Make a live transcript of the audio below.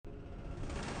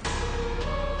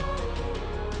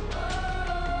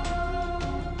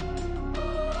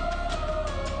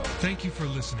Thank you for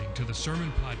listening to the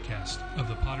sermon podcast of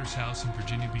the Potter's House in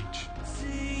Virginia Beach.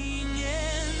 Singing,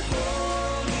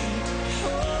 holy,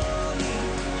 holy,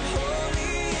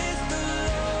 holy is the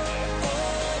Lord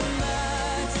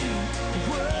Almighty.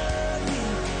 Worthy,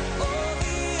 all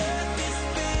the earth is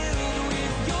filled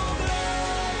with your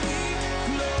glory,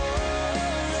 glory.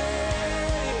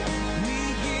 We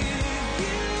give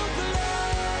you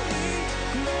glory,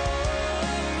 glory.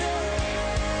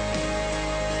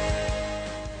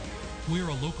 We are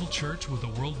a local church with a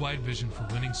worldwide vision for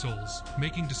winning souls,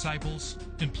 making disciples,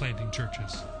 and planting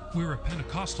churches. We are a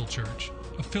Pentecostal church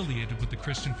affiliated with the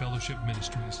Christian Fellowship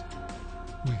Ministries.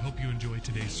 We hope you enjoy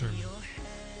today's sermon.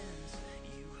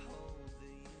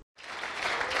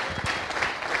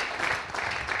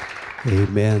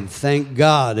 Amen. Thank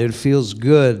God. It feels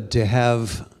good to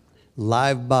have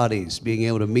live bodies being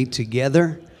able to meet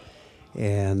together,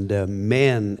 and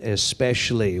men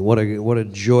especially. What a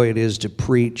joy it is to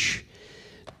preach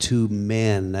to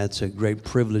men. That's a great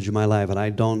privilege in my life, and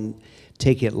I don't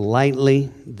take it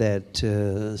lightly that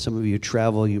some of you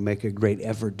travel. You make a great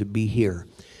effort to be here.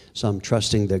 So I'm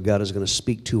trusting that God is going to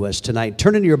speak to us tonight.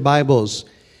 Turn in your Bibles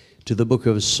to the book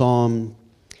of Psalm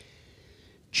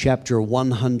chapter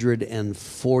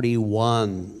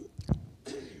 141.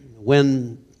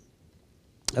 When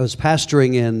I was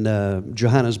pastoring in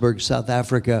Johannesburg, South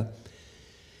Africa,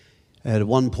 at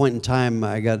one point in time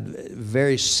I got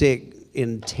very sick,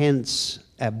 intense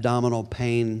abdominal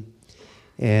pain,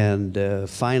 and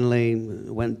finally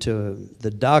went to the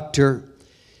doctor.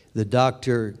 The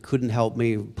doctor couldn't help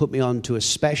me, put me on to a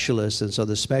specialist, and so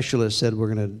the specialist said,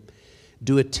 we're going to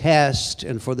do a test,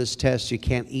 and for this test you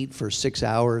can't eat for 6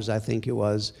 hours, I think it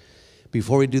was,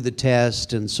 before we do the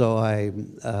test. And so I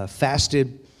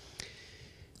fasted,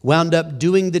 wound up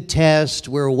doing the test.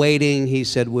 We're waiting. He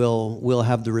said we'll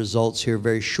have the results here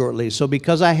very shortly. So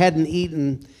because I hadn't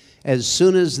eaten, as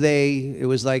soon as it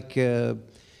was like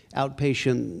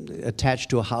outpatient attached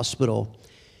to a hospital.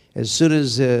 As soon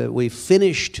as we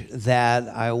finished that,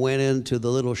 I went into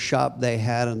the little shop they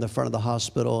had in the front of the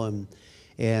hospital,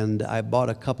 and I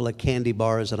bought a couple of candy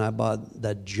bars, and I bought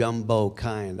the jumbo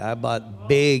kind. I bought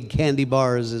big candy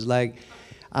bars. It's like,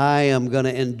 I am going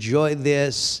to enjoy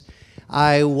this.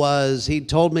 He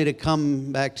told me to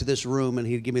come back to this room, and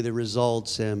he'd give me the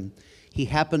results, and he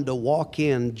happened to walk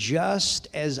in just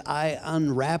as I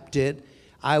unwrapped it.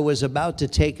 I was about to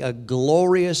take a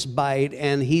glorious bite,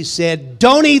 and he said,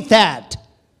 "Don't eat that."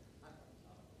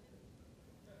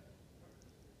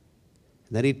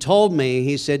 And then he told me,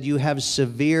 he said, "You have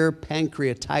severe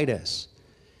pancreatitis."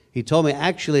 He told me,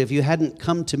 actually, if you hadn't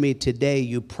come to me today,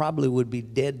 you probably would be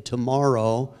dead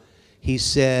tomorrow. He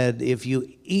said, if you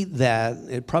eat that,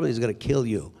 it probably is going to kill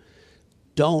you.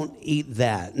 Don't eat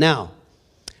that. Now,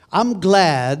 I'm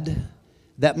glad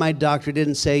that my doctor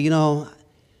didn't say,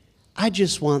 I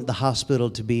just want the hospital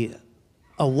to be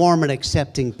a warm and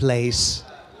accepting place.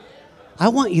 I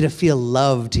want you to feel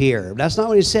loved here. That's not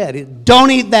what he said.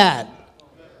 Don't eat that.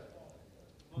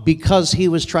 Because he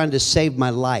was trying to save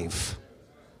my life.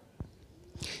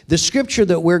 The scripture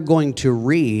that we're going to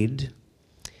read,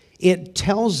 it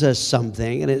tells us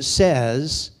something, and it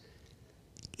says,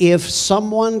 if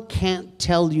someone can't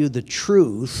tell you the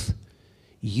truth,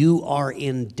 you are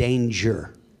in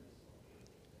danger.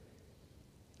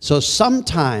 So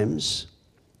sometimes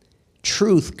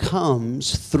truth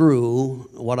comes through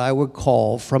what I would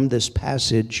call, from this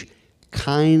passage,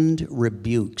 kind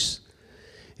rebukes.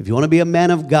 If you want to be a man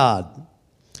of God,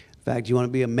 in fact, you want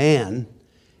to be a man,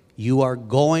 you are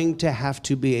going to have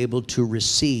to be able to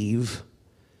receive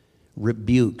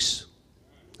rebukes.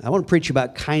 I want to preach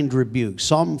about kind rebukes.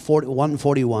 Psalm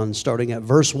 141, starting at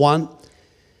verse 1.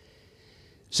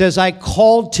 Says, I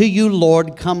called to you,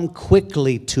 Lord, come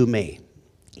quickly to me.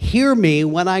 Hear me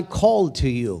when I call to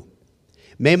you.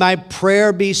 May my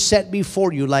prayer be set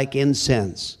before you like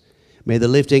incense. May the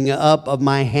lifting up of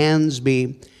my hands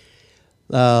be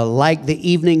like the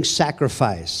evening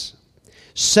sacrifice.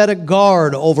 Set a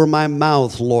guard over my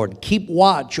mouth, Lord. Keep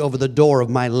watch over the door of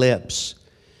my lips.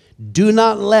 Do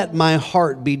not let my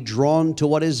heart be drawn to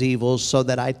what is evil, so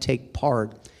that I take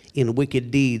part in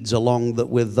wicked deeds along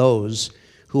with those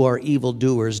who are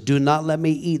evildoers. Do not let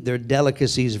me eat their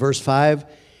delicacies. Verse 5,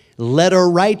 let a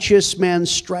righteous man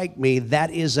strike me,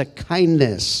 that is a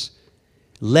kindness.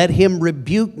 Let him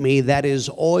rebuke me, that is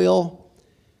oil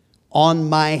on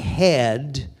my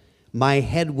head. My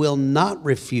head will not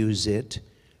refuse it,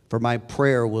 for my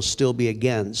prayer will still be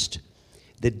against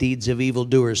the deeds of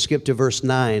evildoers. Skip to verse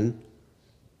 9.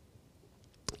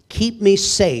 Keep me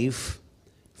safe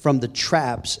from the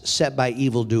traps set by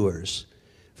evildoers,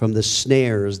 from the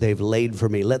snares they've laid for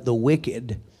me. Let the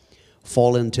wicked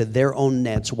fall into their own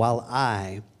nets while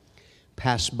I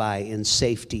pass by in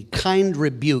safety. Kind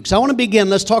rebukes. I want to begin.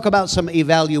 Let's talk about some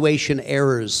evaluation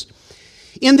errors.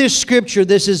 In this scripture,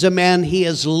 this is a man, he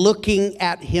is looking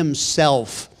at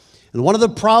himself. And one of the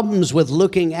problems with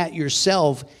looking at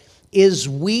yourself is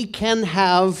we can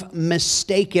have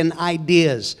mistaken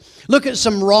ideas. Look at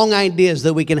some wrong ideas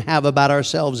that we can have about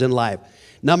ourselves in life.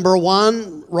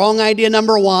 Wrong idea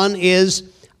number one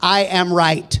is, I am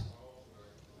right.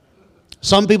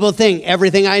 Some people think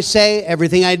everything I say,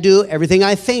 everything I do, everything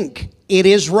I think, it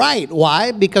is right.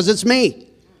 Why? Because it's me.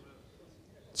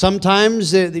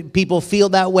 Sometimes people feel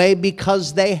that way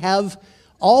because they have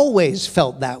always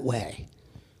felt that way.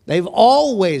 They've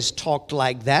always talked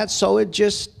like that, so it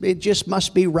just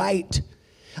must be right.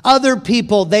 Other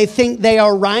people, they think they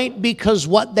are right because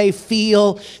what they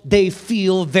feel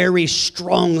very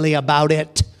strongly about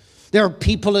it. There are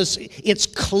people, it's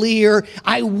clear,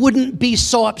 I wouldn't be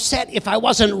so upset if I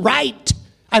wasn't right.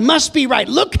 I must be right.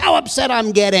 Look how upset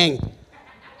I'm getting.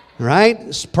 Right?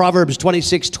 It's Proverbs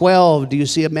 26:12. Do you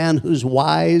see a man who's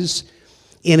wise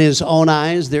in his own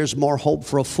eyes? There's more hope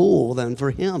for a fool than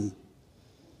for him.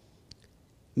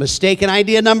 Mistaken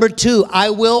idea number two,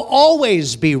 I will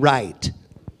always be right.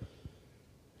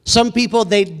 Some people,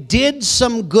 they did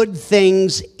some good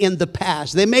things in the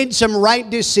past. They made some right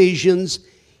decisions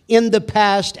in the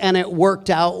past, and it worked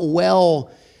out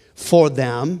well for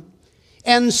them.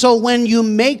 And so when you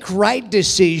make right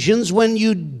decisions, when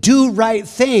you do right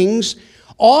things,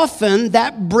 often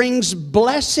that brings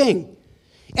blessing.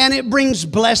 And it brings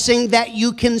blessing that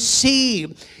you can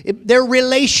see. Their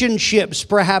relationships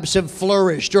perhaps have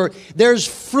flourished, or there's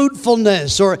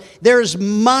fruitfulness, or there's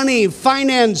money,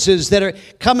 finances that are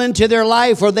come into their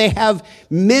life, or they have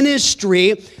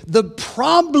ministry. The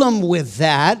problem with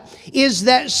that is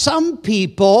that some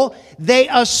people, they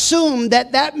assume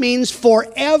that that means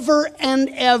forever and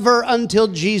ever until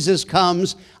Jesus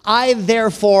comes. I,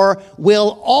 therefore,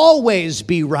 will always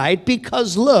be right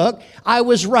because, look, I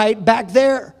was right back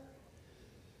there.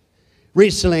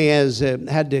 Recently,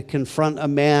 had to confront a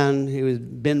man who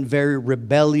had been very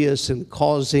rebellious and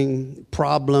causing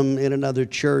problem in another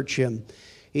church, and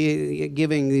he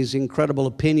giving these incredible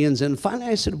opinions. And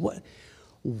finally, I said,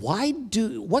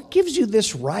 what gives you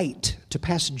this right to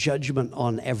pass judgment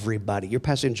on everybody? You're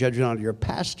passing judgment on your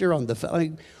pastor, on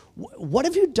the what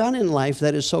have you done in life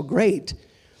that is so great?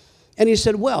 And he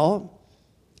said, well,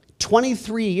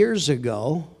 23 years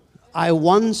ago, I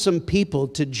won some people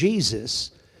to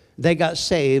Jesus. They got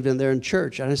saved and they're in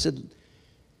church. And I said,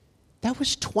 that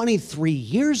was 23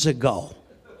 years ago.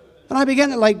 And I began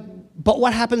to but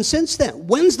what happened since then?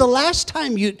 When's the last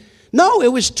time No,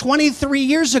 it was 23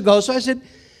 years ago. So I said,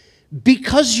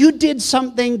 because you did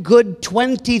something good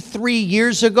 23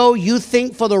 years ago, you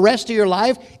think for the rest of your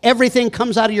life, everything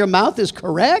comes out of your mouth is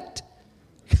correct?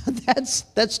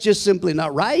 That's just simply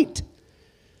not right.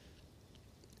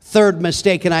 Third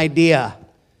mistaken idea.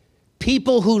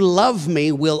 People who love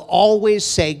me will always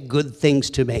say good things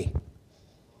to me.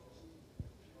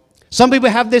 Some people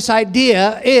have this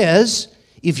idea is,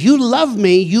 if you love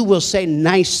me, you will say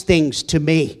nice things to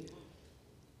me.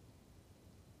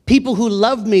 People who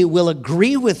love me will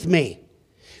agree with me.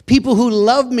 People who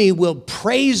love me will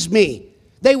praise me.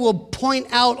 They will point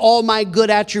out all my good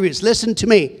attributes. Listen to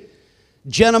me.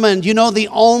 Gentlemen, do you know the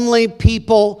only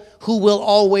people who will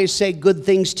always say good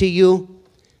things to you?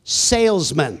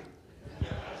 Salesmen.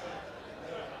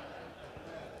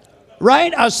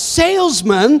 Right? A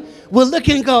salesman will look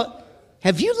and go,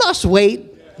 have you lost weight?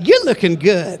 You're looking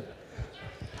good.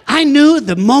 I knew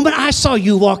the moment I saw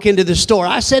you walk into the store,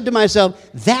 I said to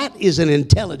myself, that is an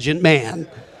intelligent man.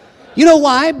 You know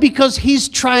why? Because he's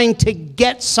trying to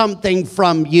get something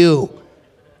from you.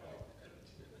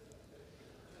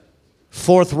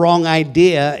 Fourth wrong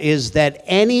idea is that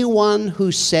anyone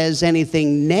who says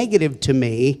anything negative to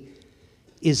me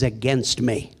is against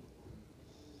me.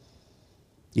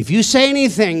 If you say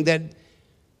anything that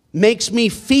makes me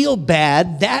feel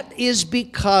bad, that is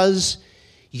because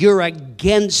you're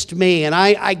against me. And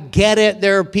I get it.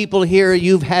 There are people here,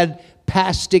 you've had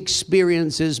past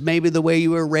experiences, maybe the way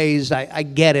you were raised. I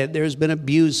get it. There's been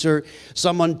abuse or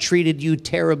someone treated you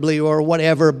terribly or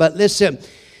whatever. But listen,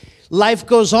 life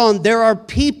goes on. There are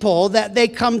people that they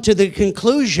come to the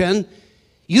conclusion,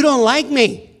 you don't like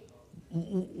me.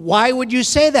 Why would you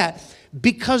say that?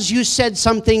 Because you said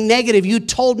something negative. You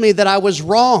told me that I was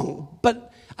wrong.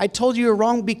 But I told you you're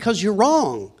wrong because you're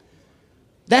wrong.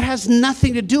 That has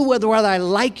nothing to do with whether I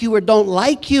like you or don't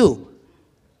like you.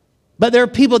 But there are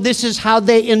people, this is how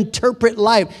they interpret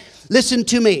life. Listen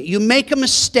to me. You make a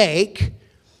mistake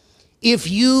if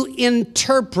you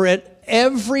interpret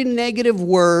every negative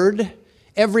word,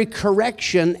 every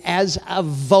correction as a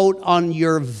vote on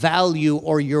your value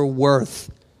or your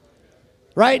worth.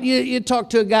 Right? You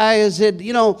talk to a guy and said,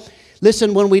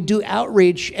 listen, when we do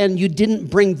outreach and you didn't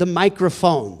bring the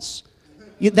microphones,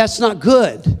 that's not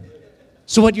good.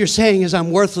 So what you're saying is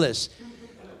I'm worthless.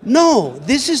 No,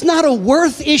 this is not a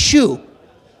worth issue.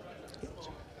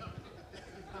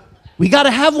 We got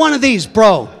to have one of these,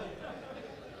 bro.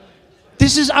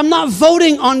 I'm not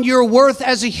voting on your worth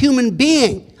as a human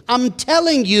being. I'm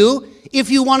telling you,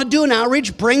 if you want to do an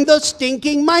outreach, bring the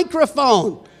stinking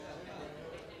microphone.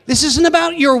 This isn't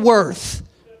about your worth.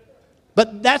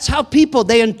 But that's how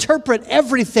they interpret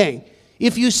everything.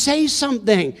 If you say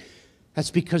something,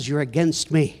 that's because you're against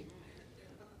me.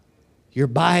 You're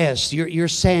biased. You're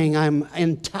saying I'm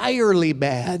entirely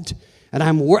bad and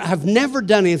I've never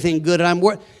done anything good and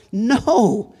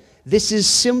No, this is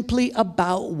simply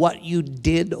about what you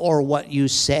did or what you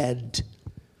said.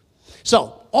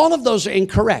 So, all of those are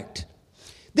incorrect.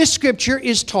 This scripture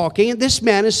is talking, and this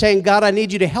man is saying, God, I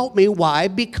need you to help me. Why?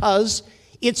 Because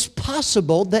it's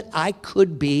possible that I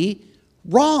could be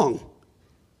wrong.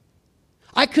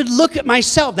 I could look at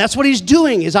myself. That's what he's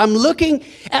doing, is I'm looking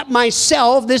at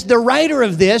myself. The writer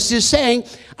of this is saying,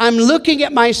 I'm looking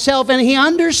at myself, and he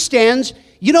understands,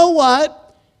 you know what?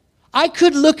 I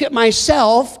could look at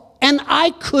myself, and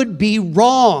I could be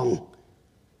wrong.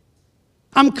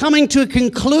 I'm coming to a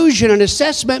conclusion, an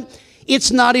assessment.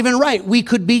 It's not even right. We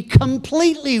could be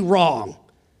completely wrong.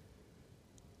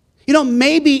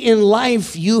 Maybe in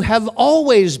life you have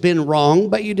always been wrong,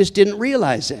 but you just didn't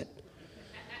realize it.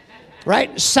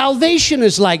 Right? Salvation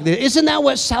is like this. Isn't that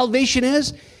what salvation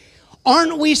is?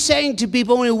 Aren't we saying to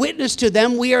people when we witness to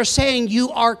them, we are saying you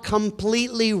are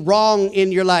completely wrong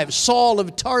in your life. Saul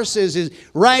of Tarsus is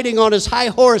riding on his high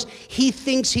horse. He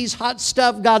thinks he's hot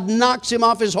stuff. God knocks him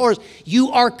off his horse.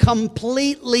 You are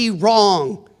completely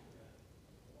wrong.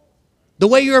 The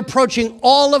way you're approaching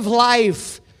all of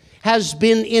life has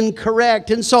been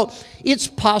incorrect. And so it's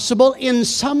possible in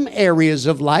some areas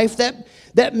of life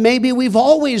that maybe we've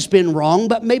always been wrong,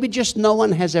 but maybe just no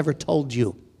one has ever told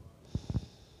you.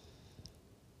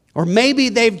 Or maybe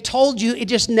they've told you, it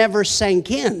just never sank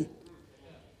in.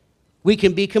 We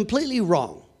can be completely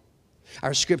wrong.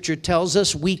 Our scripture tells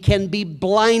us we can be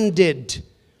blinded.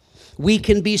 We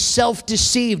can be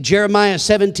self-deceived. Jeremiah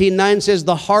 17:9 says,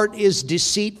 the heart is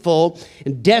deceitful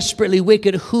and desperately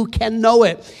wicked. Who can know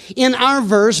it? In our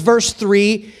verse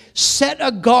 3, set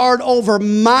a guard over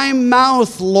my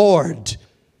mouth, Lord.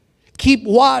 Keep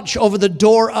watch over the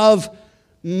door of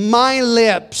my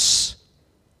lips.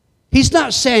 He's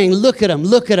not saying, look at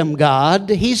him, God.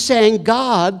 He's saying,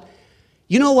 God,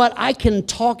 you know what? I can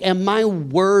talk and my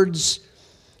words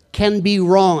can be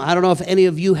wrong. I don't know if any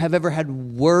of you have ever had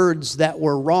words that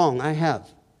were wrong. I have.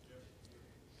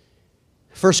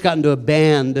 First got into a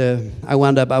band. I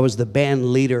was the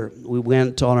band leader. We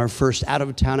went on our first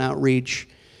out-of-town outreach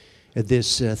at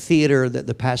this theater that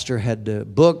the pastor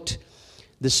had booked.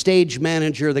 The stage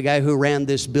manager, the guy who ran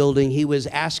this building, he was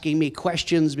asking me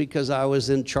questions because I was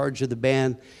in charge of the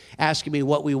band, asking me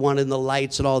what we wanted in the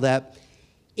lights and all that.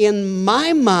 In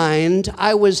my mind,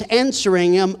 I was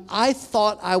answering him. I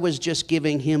thought I was just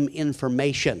giving him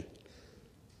information.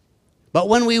 But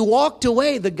when we walked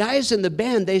away, the guys in the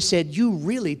band, they said, you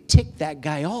really ticked that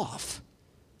guy off.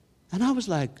 And I was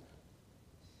like,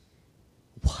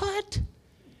 what?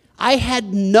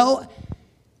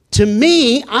 To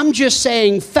me, I'm just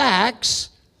saying facts,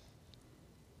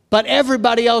 but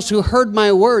everybody else who heard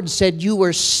my words said you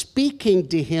were speaking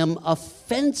to him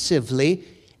offensively,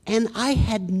 and I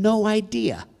had no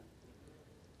idea.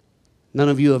 None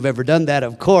of you have ever done that,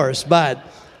 of course, but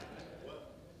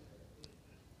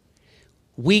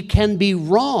we can be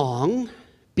wrong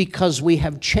because we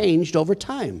have changed over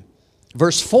time.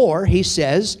 Verse 4, he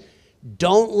says,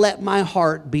 don't let my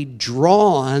heart be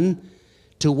drawn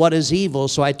to what is evil,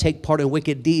 so I take part in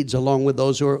wicked deeds along with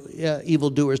those who are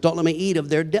evildoers. Don't let me eat of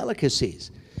their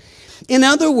delicacies. In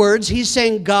other words, he's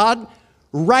saying, God,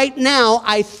 right now,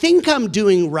 I think I'm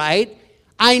doing right.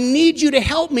 I need you to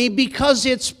help me because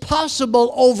it's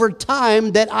possible over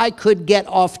time that I could get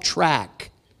off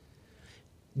track.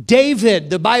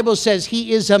 David, the Bible says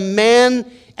he is a man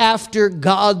after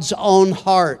God's own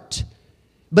heart.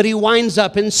 But he winds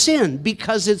up in sin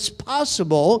because it's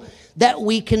possible that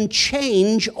we can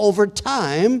change over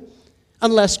time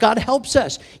unless God helps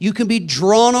us. You can be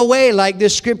drawn away, like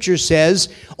this scripture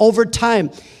says, over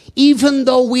time. Even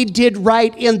though we did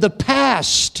right in the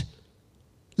past.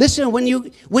 Listen, when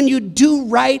you do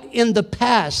right in the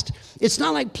past, It's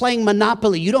not like playing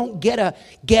Monopoly. You don't get a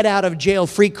get out of jail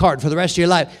free card for the rest of your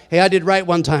life. Hey, I did right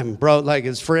one time, bro. Like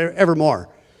it's forevermore.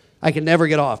 I can never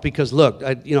get off because look,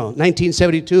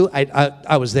 1972,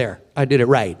 I was there. I did it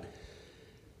right.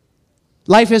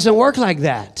 Life doesn't work like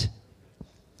that.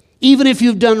 Even if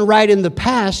you've done right in the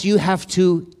past, you have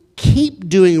to keep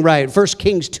doing right. 1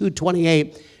 Kings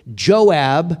 2:28,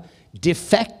 Joab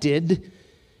defected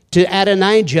to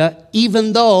Adonijah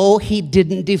even though he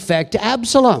didn't defect to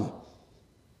Absalom.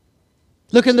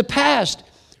 Look in the past.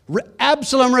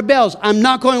 Absalom rebels. I'm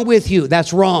not going with you.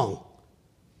 That's wrong.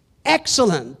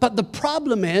 Excellent. But the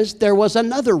problem is there was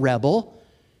another rebel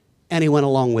and he went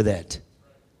along with it.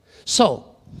 So,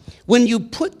 when you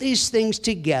put these things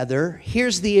together,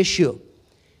 here's the issue.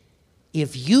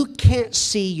 If you can't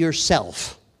see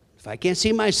yourself, if I can't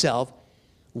see myself,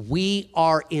 we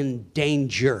are in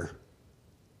danger.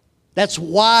 That's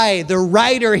why the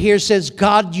writer here says,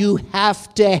 God, you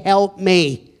have to help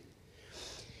me.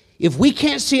 If we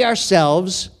can't see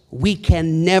ourselves, we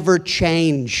can never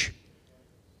change.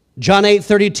 John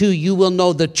 8:32, you will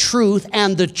know the truth,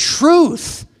 and the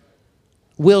truth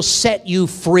will set you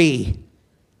free.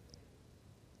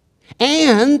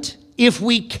 And if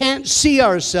we can't see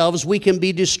ourselves, we can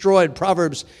be destroyed.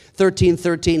 Proverbs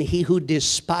 13:13, he who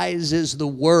despises the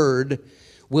word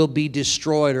will be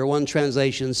destroyed. Or one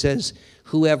translation says,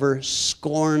 whoever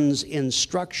scorns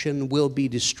instruction will be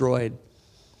destroyed.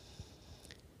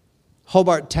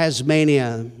 Hobart,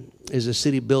 Tasmania is a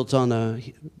city built on a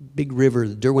big river,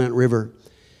 the Derwent River.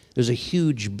 There's a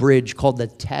huge bridge called the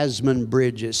Tasman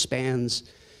Bridge. It spans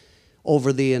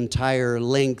over the entire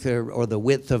length or the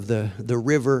width of the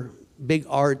river. Big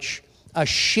arch. A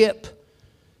ship,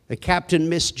 the captain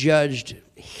misjudged,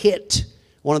 hit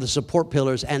one of the support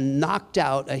pillars and knocked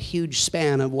out a huge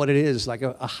span of what it is, like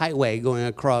a highway going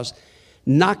across.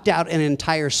 Knocked out an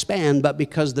entire span, but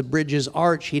because the bridge's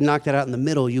arch, he knocked it out in the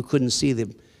middle, you couldn't see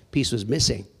the piece was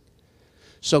missing.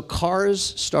 So cars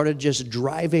started just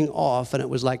driving off, and it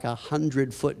was like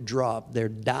 100-foot drop. They're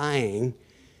dying.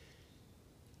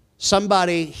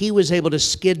 Somebody, he was able to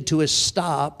skid to a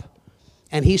stop,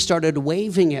 and he started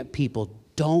waving at people.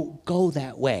 Don't go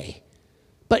that way.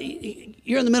 But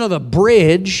you're in the middle of a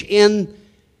bridge in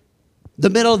the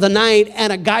middle of the night,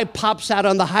 and a guy pops out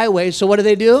on the highway. So what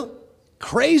do?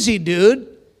 Crazy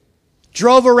dude.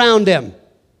 Drove around him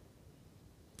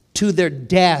to their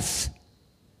death.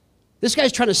 This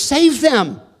guy's trying to save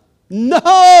them.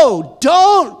 No,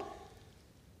 don't.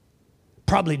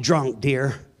 Probably drunk,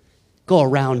 dear. Go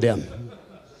around him.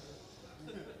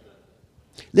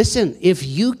 Listen,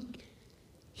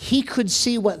 he could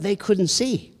see what they couldn't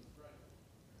see.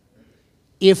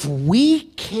 If we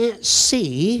can't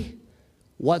see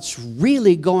what's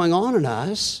really going on in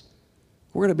us,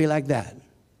 we're going to be like that.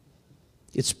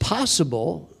 It's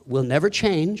possible we'll never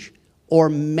change, or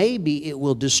maybe it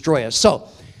will destroy us. So,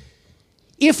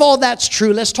 if all that's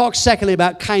true, let's talk secondly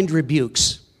about kind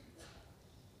rebukes.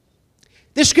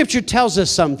 This scripture tells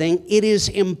us something. It is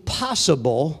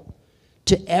impossible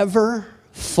to ever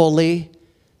fully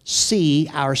see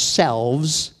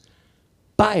ourselves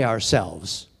by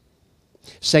ourselves.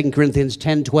 2 Corinthians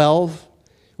 10:12,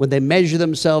 when they measure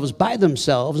themselves by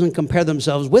themselves and compare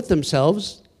themselves with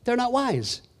themselves, they're not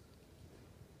wise.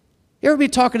 You ever be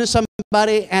talking to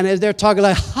somebody and they're talking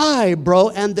like, hi, bro,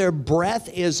 and their breath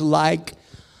is like,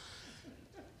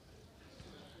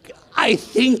 I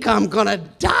think I'm going to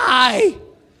die.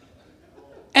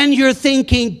 And you're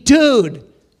thinking, dude,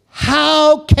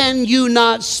 how can you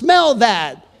not smell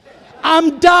that?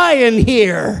 I'm dying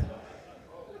here.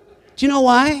 Do you know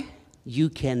why? You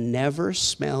can never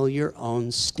smell your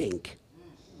own stink.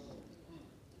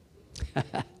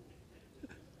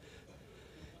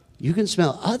 You can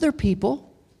smell other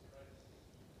people.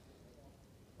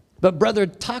 But brother,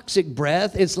 toxic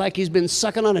breath, it's like he's been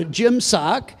sucking on a gym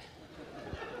sock.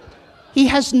 He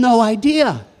has no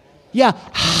idea. Yeah.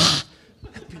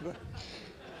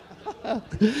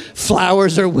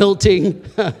 Flowers are wilting.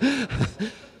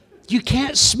 You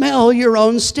can't smell your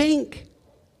own stink.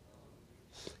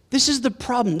 This is the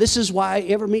problem. This is why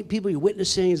you ever meet people, you're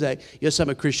witnessing, it's like, yes, I'm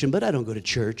a Christian, but I don't go to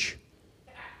church.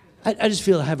 I just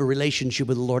feel I have a relationship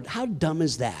with the Lord. How dumb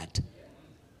is that?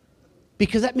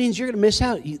 Because that means you're going to miss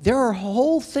out. There are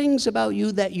whole things about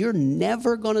you that you're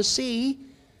never going to see.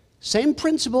 Same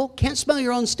principle. Can't smell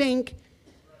your own stink.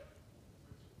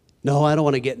 No, I don't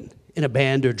want to get in a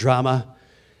band or drama.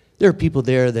 There are people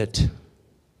there that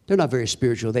they're not very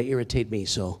spiritual. They irritate me,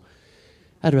 so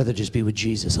I'd rather just be with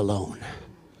Jesus alone.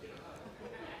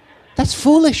 That's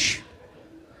foolish.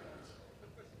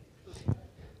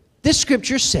 This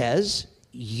scripture says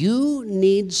you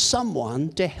need someone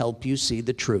to help you see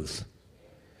the truth.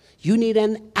 You need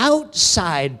an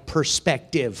outside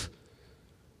perspective.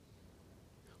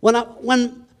 When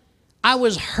I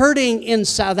was hurting in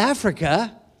South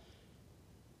Africa,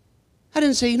 I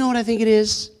didn't say, you know what I think it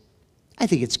is? I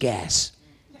think it's gas.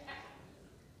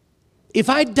 If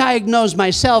I diagnosed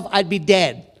myself, I'd be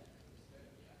dead.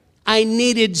 I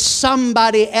needed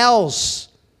somebody else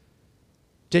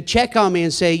to check on me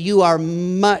and say, you are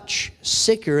much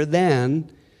sicker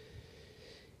than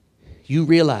you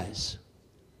realize.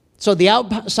 So the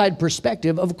outside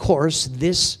perspective, of course,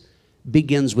 this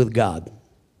begins with God.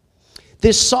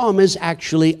 This psalm is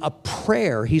actually a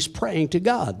prayer. He's praying to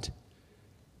God.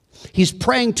 He's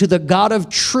praying to the God of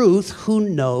truth who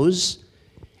knows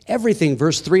everything.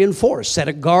 Verse 3 and 4, set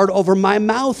a guard over my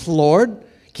mouth, Lord.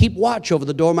 Keep watch over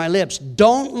the door of my lips.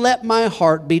 Don't let my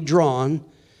heart be drawn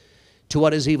to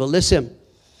what is evil. Listen,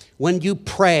 when you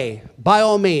pray, by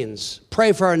all means,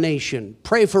 pray for our nation,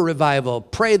 pray for revival,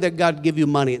 pray that God give you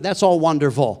money. That's all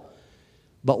wonderful.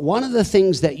 But one of the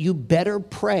things that you better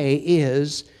pray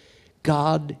is,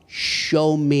 God,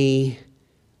 show me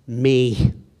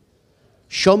me.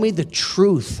 Show me the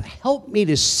truth. Help me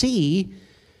to see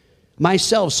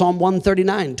myself. Psalm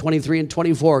 139, 23 and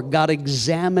 24. God,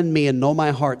 examine me and know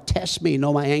my heart. Test me,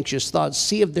 know my anxious thoughts.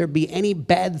 See if there be any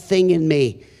bad thing in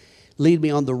me. Lead me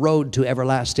on the road to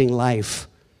everlasting life.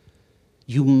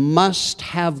 You must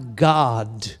have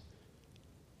God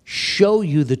show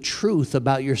you the truth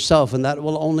about yourself, and that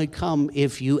will only come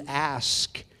if you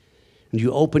ask and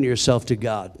you open yourself to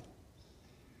God.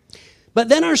 But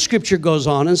then our scripture goes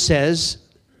on and says,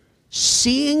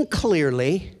 seeing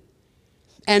clearly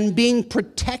and being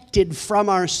protected from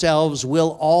ourselves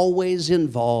will always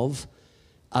involve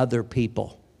other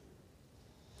people.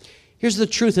 Here's the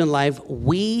truth in life.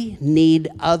 We need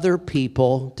other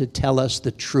people to tell us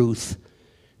the truth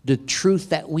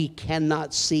that we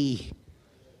cannot see.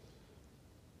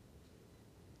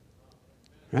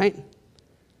 Right?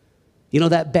 You know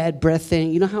that bad breath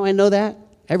thing? You know how I know that?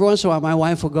 Every once in a while, my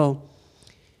wife will go,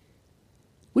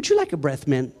 would you like a breath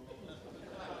mint?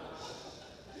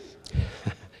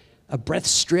 A breath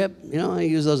strip? You know, I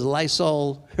use those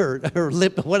Lysol or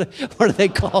lip, what are they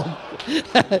called?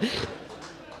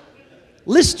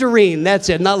 Listerine, that's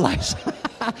it, not Lysol.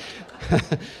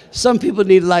 Some people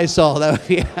need Lysol. That would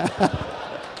be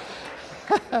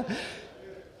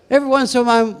every once in a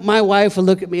while, my wife will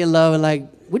look at me in love and like,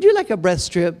 would you like a breath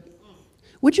strip?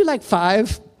 Would you like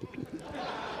 5?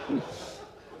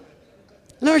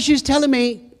 No, she's telling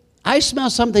me, I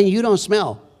smell something you don't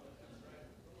smell.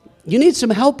 You need some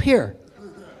help here.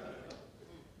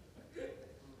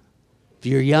 If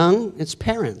you're young, it's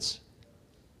parents.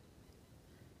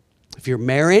 If you're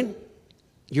married,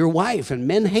 your wife, and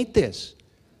men hate this.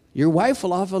 Your wife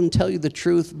will often tell you the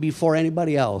truth before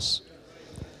anybody else.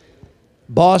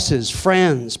 Bosses,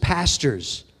 friends,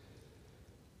 pastors,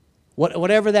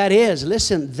 whatever that is,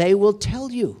 listen, they will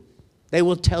tell you. They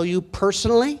will tell you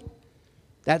personally.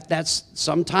 That's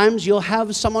sometimes you'll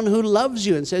have someone who loves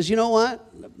you and says, you know what?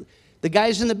 The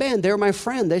guys in the band, they're my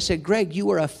friend. They said, Greg, you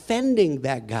were offending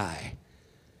that guy.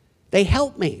 They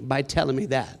helped me by telling me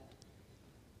that.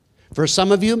 For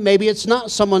some of you, maybe it's not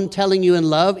someone telling you in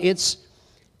love, it's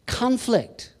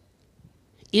conflict.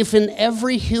 If in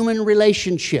every human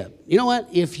relationship, you know what?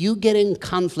 If you get in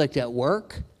conflict at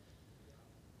work,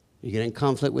 you get in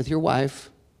conflict with your wife,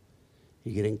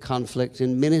 you get in conflict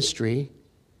in ministry,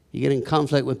 you get in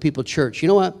conflict with people at church. You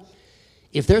know what?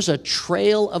 If there's a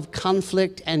trail of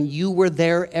conflict and you were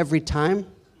there every time,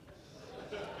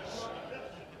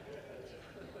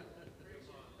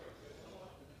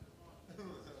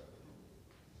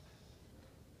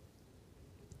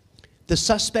 the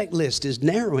suspect list is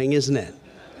narrowing, isn't it?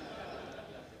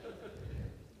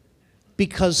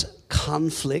 Because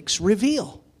conflicts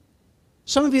reveal.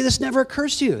 Some of you, this never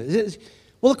occurs to you.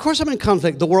 Well, of course I'm in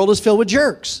conflict. The world is filled with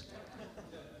jerks.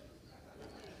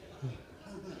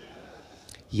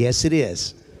 Yes, it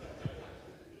is.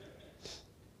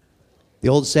 The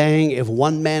old saying, if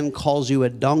one man calls you a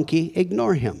donkey,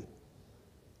 ignore him.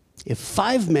 If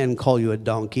 5 men call you a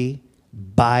donkey,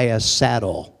 buy a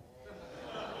saddle.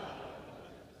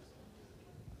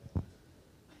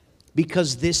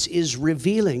 Because this is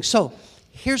revealing. So,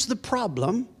 here's the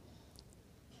problem.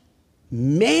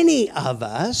 Many of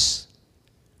us,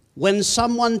 when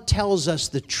someone tells us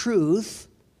the truth,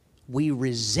 we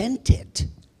resent it.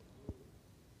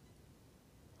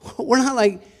 We're not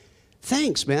like,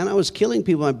 thanks, man. I was killing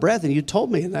people with my breath and you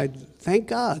told me, and I thank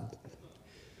God.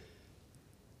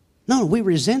 No, we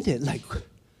resent it. Like,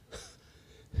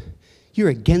 you're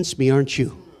against me, aren't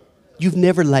you? You've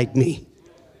never liked me.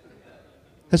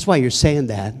 That's why you're saying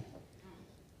that.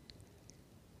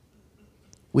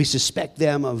 We suspect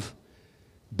them of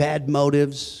bad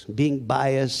motives, being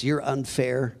biased. You're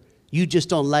unfair. You just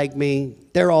don't like me.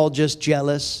 They're all just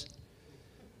jealous.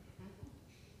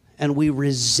 And we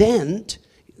resent.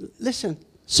 Listen,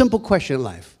 simple question in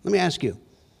life. Let me ask you.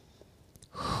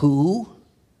 Who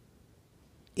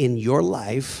in your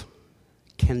life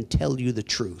can tell you the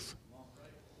truth?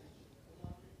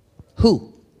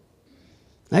 Who?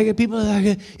 I get people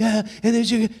like, yeah, and there's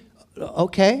you.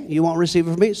 Okay, you won't receive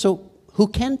it from me. So who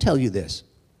can tell you this?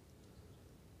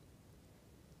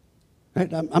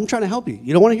 Right? I'm trying to help you.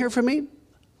 You don't want to hear from me?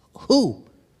 Who?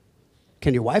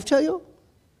 Can your wife tell you?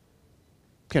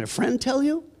 Can a friend tell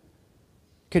you?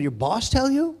 Can your boss tell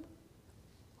you?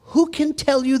 Who can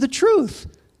tell you the truth?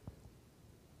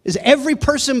 Is every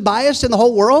person biased in the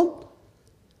whole world?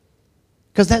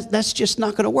 Because that's just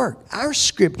not going to work. Our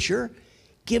scripture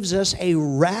gives us a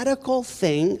radical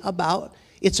thing about,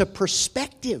 it's a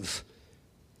perspective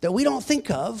that we don't think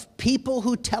of. People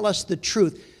who tell us the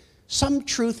truth. Some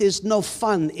truth is no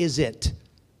fun, is it?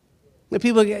 When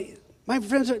people get, my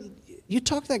friends, you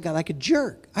talk to that guy like a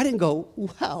jerk. I didn't go,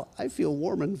 wow, I feel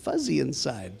warm and fuzzy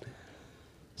inside.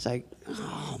 It's like,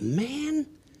 oh, man.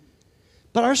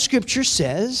 But our scripture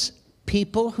says,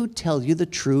 people who tell you the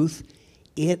truth,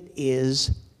 it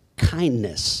is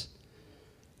kindness.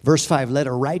 Verse 5, let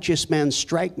a righteous man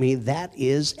strike me, that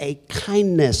is a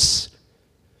kindness.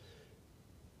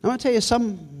 I'm going to tell you,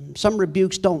 some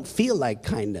rebukes don't feel like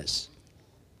kindness.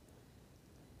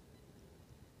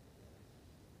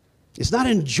 It's not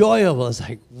enjoyable. It's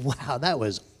like, wow, that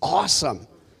was awesome.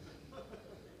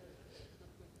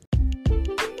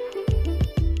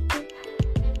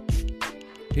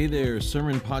 Hey there,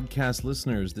 Sermon Podcast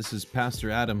listeners. This is Pastor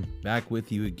Adam back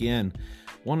with you again.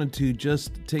 Wanted to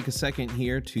just take a second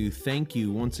here to thank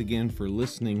you once again for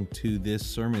listening to this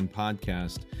sermon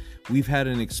podcast. We've had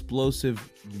an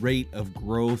explosive rate of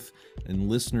growth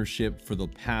and listenership for the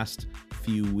past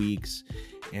few weeks,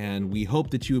 and we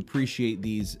hope that you appreciate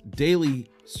these daily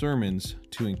sermons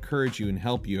to encourage you and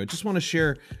help you. I just want to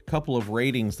share a couple of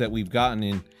ratings that we've gotten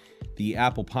in the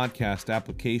Apple Podcast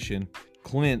application.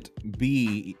 Clint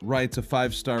B. writes a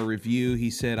 5-star review.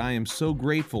 He said, I am so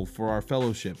grateful for our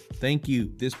fellowship. Thank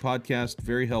you. This podcast,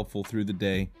 very helpful through the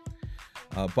day.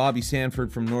 Bobby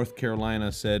Sanford from North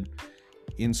Carolina said,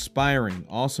 inspiring.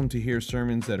 Awesome to hear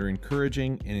sermons that are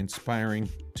encouraging and inspiring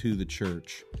to the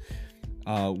church.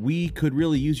 We could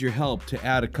really use your help to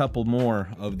add a couple more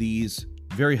of these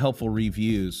very helpful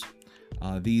reviews.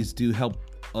 These do help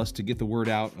us to get the word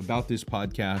out about this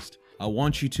podcast. I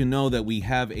want you to know that we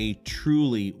have a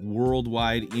truly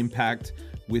worldwide impact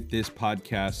with this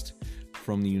podcast,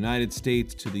 from the United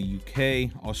States to the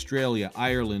UK, Australia,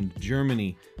 Ireland,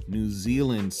 Germany, New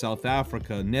Zealand, South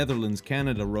Africa, Netherlands,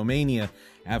 Canada, Romania,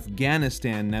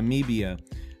 Afghanistan, Namibia,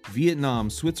 Vietnam,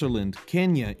 Switzerland,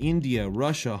 Kenya, India,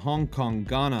 Russia, Hong Kong,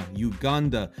 Ghana,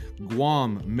 Uganda,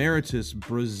 Guam, Mauritius,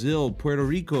 Brazil, Puerto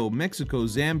Rico, Mexico,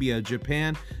 Zambia,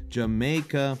 Japan,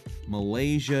 Jamaica,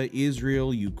 Malaysia,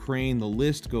 Israel, Ukraine. The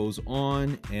list goes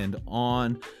on and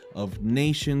on of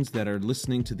nations that are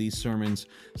listening to these sermons.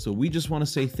 So we just want to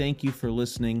say thank you for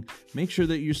listening. Make sure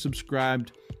that you're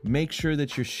subscribed. Make sure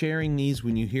that you're sharing these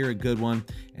when you hear a good one.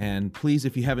 And please,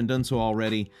 if you haven't done so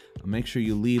already, make sure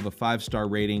you leave a 5-star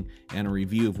rating and a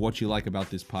review of what you like about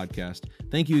this podcast.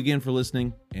 Thank you again for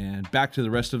listening, and back to the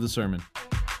rest of the sermon.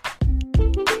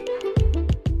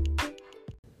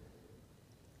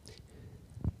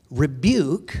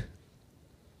 Rebuke,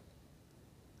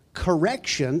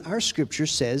 correction, our scripture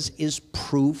says, is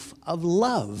proof of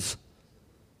love.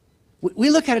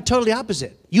 We look at it totally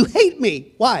opposite. You hate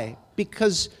me. Why?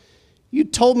 Because you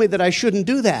told me that I shouldn't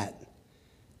do that.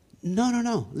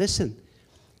 No. Listen,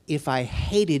 if I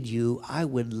hated you, I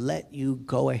would let you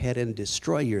go ahead and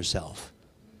destroy yourself.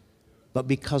 But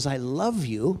because I love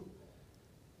you,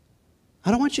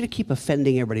 I don't want you to keep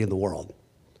offending everybody in the world.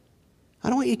 I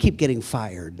don't want you to keep getting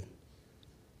fired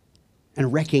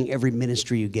and wrecking every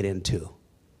ministry you get into.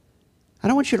 I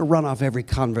don't want you to run off every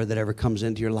convert that ever comes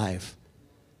into your life.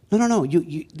 No.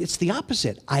 It's the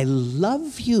opposite. I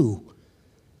love you.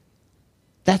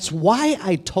 That's why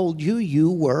I told you you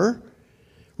were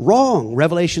wrong.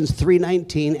 Revelations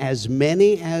 3:19, as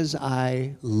many as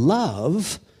I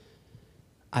love,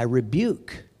 I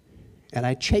rebuke and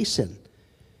I chasten.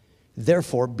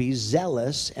 Therefore, be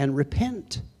zealous and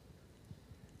repent.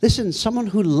 Listen, someone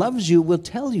who loves you will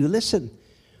tell you, listen,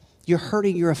 you're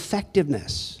hurting your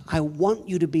effectiveness. I want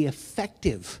you to be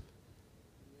effective.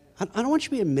 I don't want you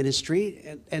to be in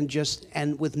ministry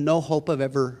and with no hope of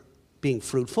ever being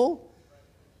fruitful.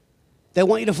 They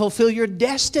want you to fulfill your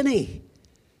destiny.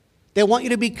 They want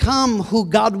you to become who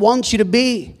God wants you to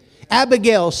be.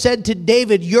 Abigail said to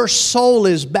David, your soul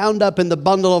is bound up in the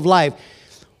bundle of life.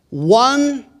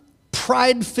 One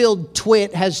pride-filled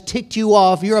twit has ticked you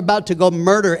off. You're about to go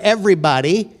murder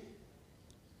everybody.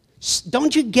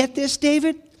 Don't you get this,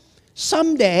 David?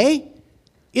 Someday,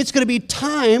 it's going to be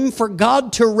time for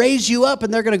God to raise you up,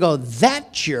 and they're going to go,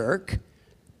 that jerk.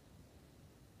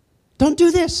 Don't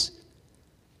do this.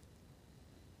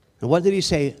 And what did he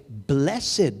say?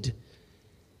 Blessed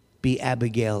be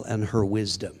Abigail and her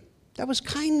wisdom. That was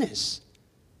kindness.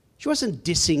 She wasn't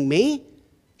dissing me.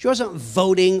 She wasn't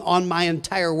voting on my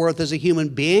entire worth as a human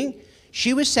being.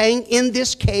 She was saying, in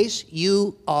this case,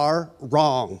 you are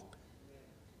wrong.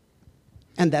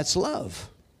 And that's love.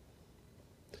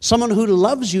 Someone who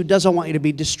loves you doesn't want you to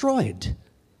be destroyed.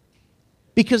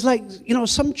 Because,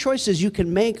 some choices you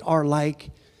can make are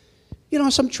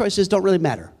some choices don't really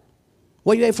matter.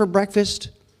 What you ate for breakfast,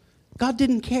 God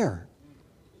didn't care.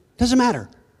 Doesn't matter.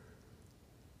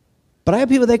 But I have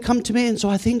people, they come to me, and so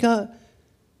I think,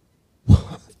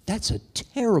 that's a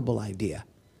terrible idea.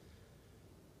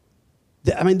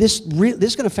 This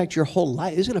is going to affect your whole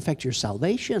life. This is going to affect your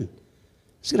salvation.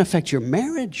 It's going to affect your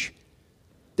marriage.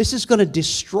 This is going to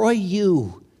destroy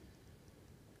you.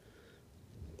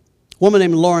 A woman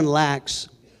named Lauren Lax,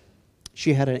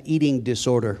 she had an eating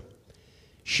disorder.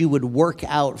 She would work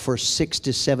out for 6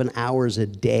 to 7 hours a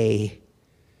day.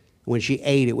 When she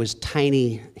ate, it was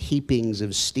tiny heapings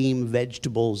of steamed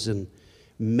vegetables and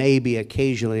maybe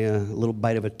occasionally a little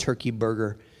bite of a turkey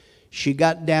burger. She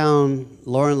got down,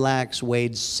 Lauren Lax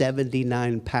weighed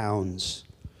 79 pounds.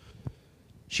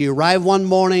 She arrived one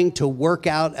morning to work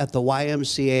out at the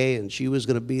YMCA, and she was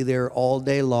going to be there all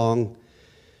day long.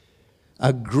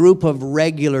 A group of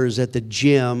regulars at the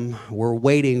gym were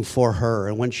waiting for her,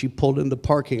 and when she pulled in the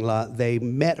parking lot, they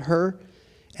met her,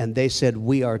 and they said,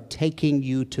 we are taking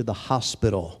you to the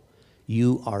hospital.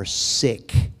 You are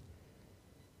sick.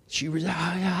 She was,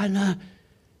 and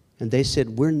they said,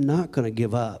 we're not going to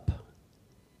give up.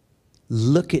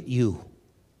 Look at you.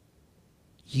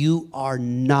 You are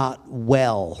not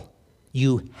well.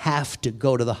 You have to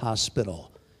go to the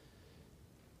hospital.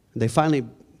 They finally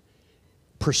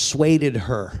persuaded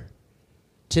her.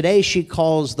 Today she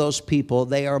calls those people,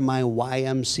 they are my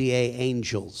YMCA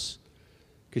angels,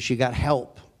 because she got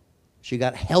help. She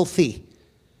got healthy.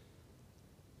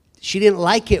 She didn't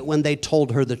like it when they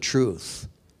told her the truth.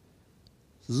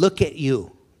 Look at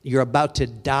you. You're about to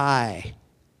die.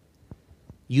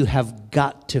 You have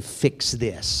got to fix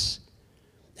this.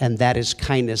 And that is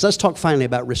kindness. Let's talk finally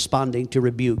about responding to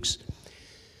rebukes.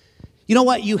 You know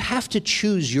what? You have to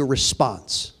choose your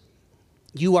response.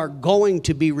 You are going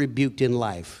to be rebuked in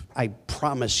life. I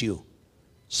promise you.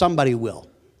 Somebody will.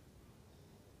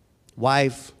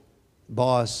 Wife,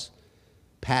 boss,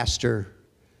 pastor,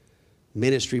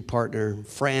 ministry partner,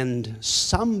 friend.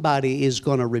 Somebody is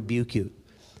going to rebuke you.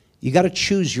 You got to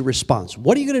choose your response.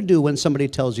 What are you going to do when somebody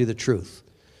tells you the truth?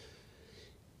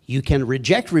 You can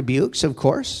reject rebukes, of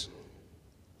course.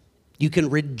 You can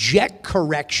reject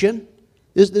correction.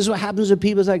 This is what happens when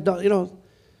people. It's like,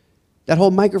 that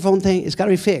whole microphone thing, it's got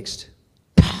to be fixed.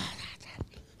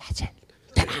 That's it.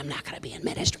 Then I'm not going to be in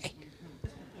ministry.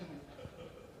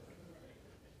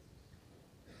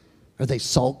 Or they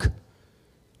sulk.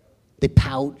 They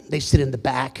pout. They sit in the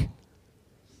back.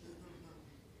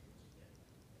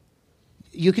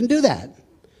 You can do that.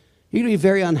 You're going to be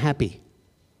very unhappy.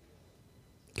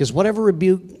 Because whatever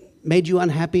rebuke made you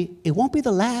unhappy, it won't be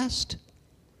the last.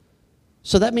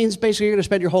 So that means basically you're going to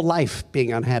spend your whole life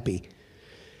being unhappy.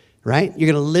 Right?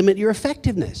 You're going to limit your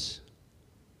effectiveness.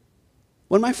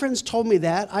 When my friends told me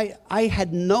that, I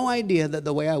had no idea that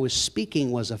the way I was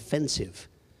speaking was offensive.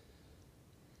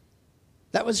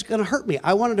 That was going to hurt me.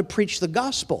 I wanted to preach the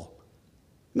gospel.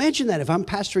 Imagine that if I'm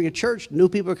pastoring a church, new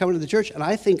people are coming to the church, and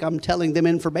I think I'm telling them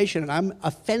information, and I'm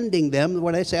offending them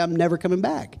when I say I'm never coming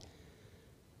back.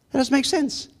 That doesn't make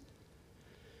sense.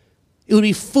 It would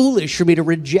be foolish for me to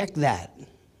reject that.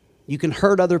 You can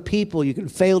hurt other people. You can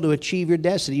fail to achieve your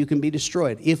destiny. You can be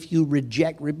destroyed if you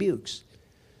reject rebukes.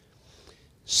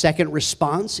 Second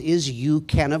response is you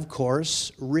can, of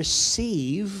course,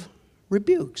 receive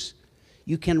rebukes.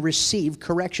 You can receive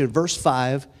correction. Verse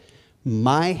 5,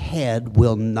 my head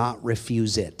will not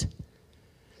refuse it.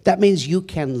 That means you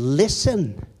can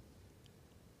listen.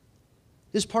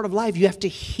 This is part of life. You have to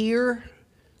hear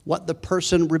what the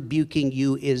person rebuking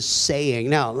you is saying.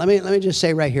 Now, let me just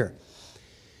say right here.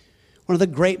 One of the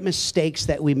great mistakes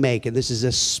that we make, and this is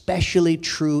especially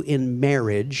true in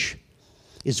marriage,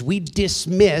 is we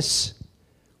dismiss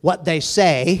what they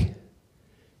say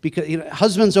because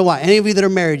husbands and wives, any of you that are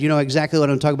married, you know exactly what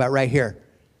I'm talking about right here.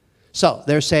 So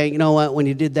they're saying, you know what, when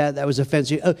you did that, that was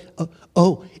offensive.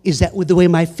 Oh, is that the way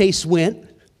my face went?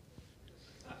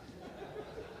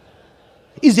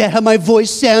 Is that how my voice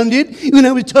sounded when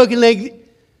I was talking like...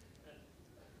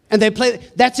 And they play,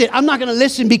 that's it. I'm not going to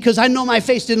listen because I know my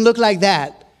face didn't look like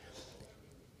that.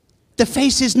 The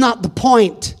face is not the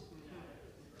point.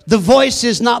 The voice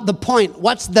is not the point.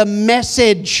 What's the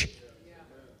message?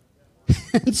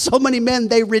 And so many men,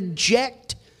 they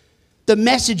reject the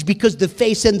message because the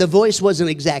face and the voice wasn't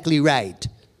exactly right.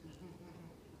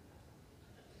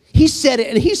 He said it,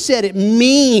 and he said it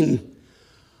mean.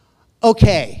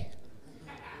 Okay,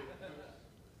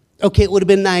 it would have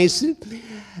been nice.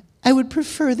 I would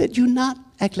prefer that you not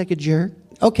act like a jerk.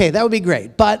 Okay, that would be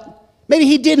great. But maybe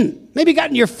he didn't. Maybe he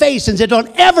got in your face and said, don't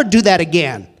ever do that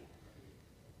again.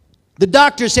 The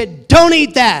doctor said, don't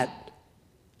eat that.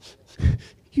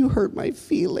 You hurt my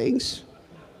feelings.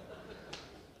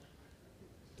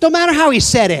 No matter how he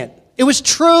said it, it was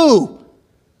true.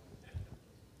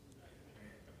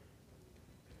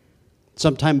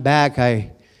 Sometime back,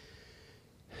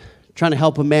 trying to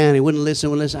help a man, he wouldn't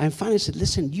listen. I finally said,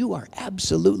 listen, you are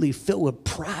absolutely filled with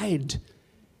pride.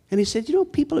 And he said, you know,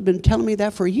 people have been telling me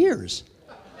that for years.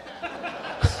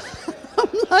 I'm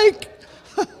like,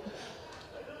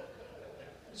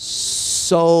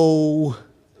 so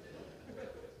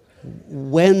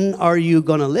when are you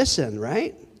going to listen,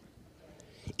 right?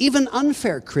 Even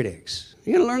unfair critics.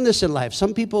 You're going to learn this in life.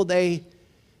 Some people, they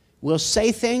will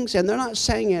say things, and they're not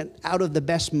saying it out of the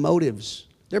best motives.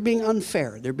 They're being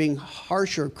unfair. They're being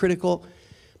harsh or critical.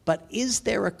 But is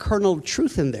there a kernel of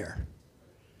truth in there?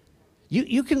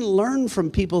 You can learn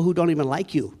from people who don't even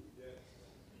like you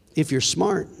if you're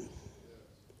smart.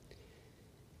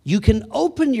 You can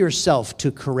open yourself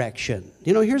to correction.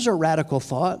 You know, here's a radical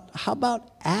thought. How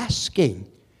about asking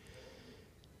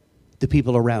the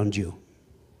people around you?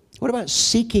 What about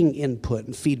seeking input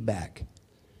and feedback?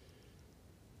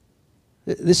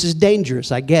 This is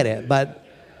dangerous, I get it, but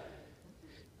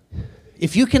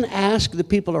if you can ask the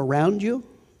people around you,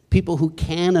 people who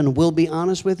can and will be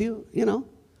honest with you, you know,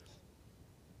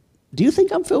 do you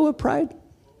think I'm filled with pride?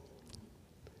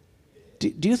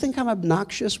 Do you think I'm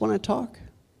obnoxious when I talk?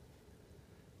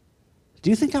 Do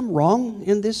you think I'm wrong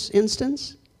in this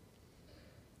instance?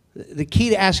 The key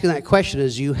to asking that question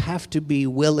is you have to be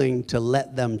willing to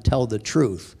let them tell the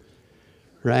truth,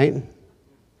 right?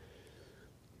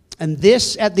 And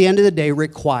this, at the end of the day,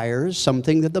 requires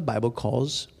something that the Bible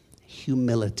calls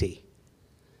humility.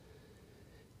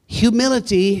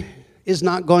 Humility is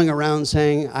not going around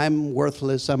saying, I'm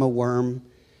worthless, I'm a worm.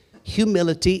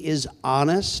 Humility is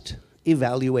honest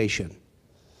evaluation.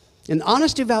 An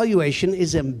honest evaluation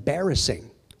is embarrassing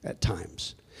at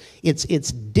times.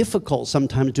 It's difficult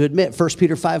sometimes to admit. 1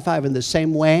 Peter 5:5, in the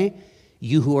same way,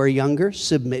 you who are younger,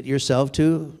 submit yourself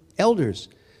to elders.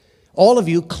 All of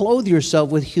you clothe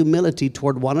yourself with humility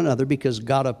toward one another because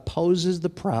God opposes the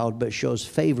proud but shows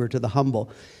favor to the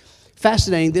humble.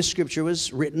 Fascinating, this scripture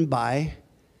was written by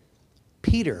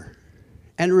Peter.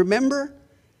 And remember,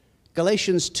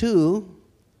 Galatians 2,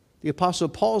 the Apostle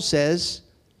Paul says,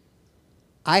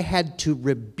 I had to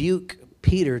rebuke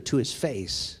Peter to his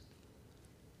face.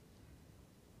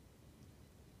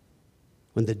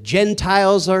 When the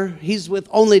Gentiles he's with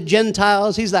only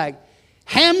Gentiles, he's like,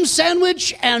 ham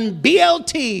sandwich and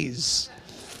BLTs.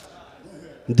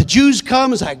 The Jews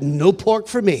come, it's like, no pork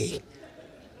for me.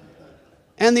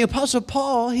 And the Apostle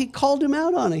Paul, he called him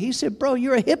out on it. He said, bro,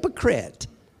 you're a hypocrite.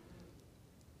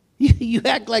 You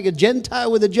act like a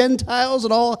Gentile with the Gentiles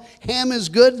and all ham is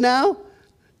good now?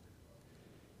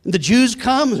 And the Jews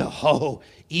come, oh,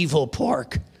 evil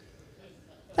pork.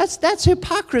 That's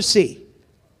hypocrisy.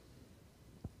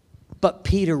 But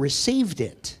Peter received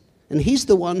it. And he's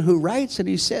the one who writes, and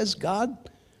he says, God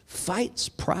fights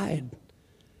pride.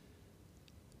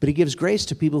 But he gives grace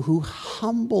to people who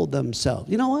humble themselves.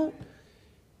 You know what?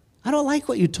 I don't like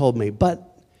what you told me,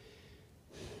 but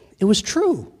it was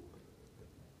true.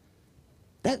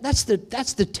 That's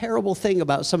the terrible thing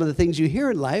about some of the things you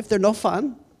hear in life. They're no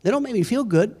fun. They don't make me feel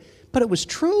good, but it was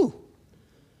true.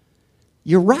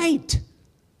 You're right.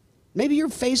 Maybe your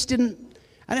face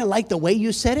I didn't like the way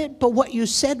you said it, but what you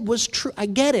said was true. I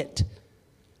get it.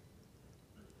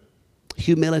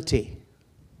 Humility.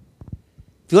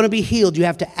 If you want to be healed, you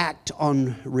have to act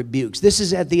on rebukes. This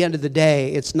is, at the end of the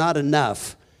day, it's not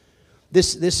enough.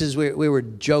 This is where we were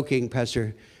joking,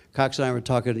 Pastor Cox and I were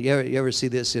talking. You ever see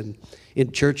this in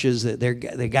churches that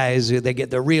the guys, they get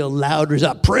the real loud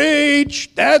result.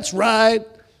 Preach, that's right.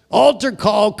 Altar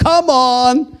call, come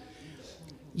on.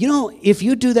 You know, if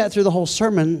you do that through the whole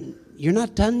sermon, you're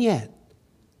not done yet.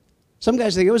 Some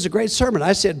guys think it was a great sermon.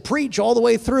 I said preach all the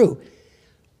way through.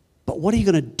 But what are you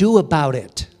going to do about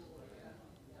it?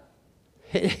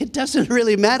 It doesn't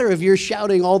really matter if you're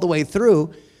shouting all the way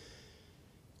through.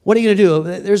 What are you going to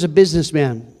do? There's a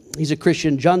businessman. He's a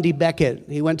Christian, John D. Beckett.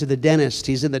 He went to the dentist.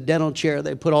 He's in the dental chair.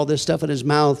 They put all this stuff in his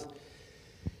mouth.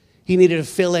 He needed a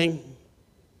filling.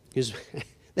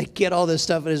 They get all this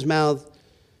stuff in his mouth.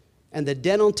 And the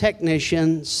dental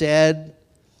technician said,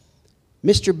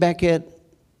 Mr. Beckett,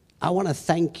 I want to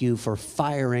thank you for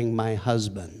firing my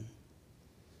husband.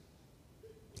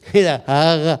 He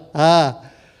said,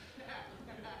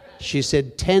 She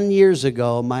said, 10 years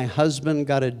ago, my husband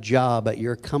got a job at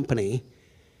your company,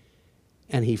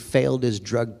 and he failed his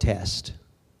drug test.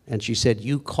 And she said,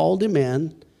 you called him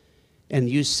in, and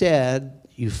you said,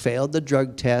 you failed the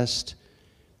drug test.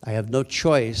 I have no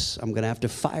choice. I'm going to have to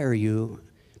fire you.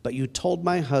 But you told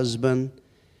my husband,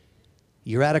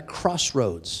 you're at a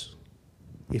crossroads.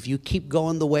 If you keep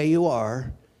going the way you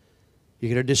are, you're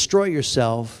going to destroy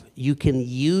yourself. You can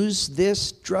use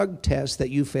this drug test that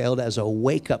you failed as a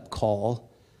wake-up call.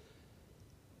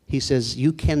 He says,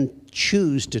 you can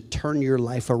choose to turn your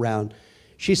life around.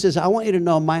 She says, I want you to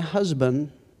know my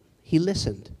husband, he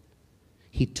listened.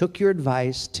 He took your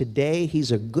advice. Today,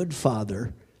 he's a good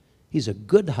father. He's a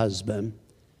good husband.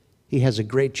 He has a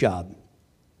great job.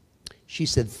 She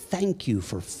said, thank you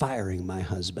for firing my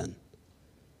husband.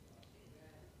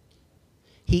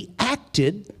 He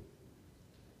acted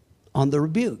on the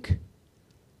rebuke.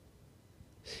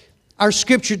 Our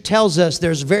scripture tells us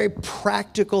there's very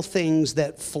practical things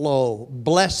that flow,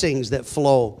 blessings that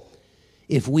flow,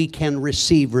 if we can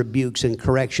receive rebukes and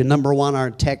correction. Number one,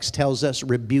 our text tells us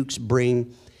rebukes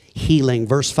bring healing.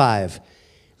 Verse 5,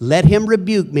 let him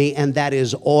rebuke me, and that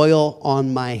is oil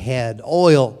on my head.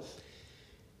 Oil.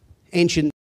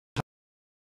 Ancient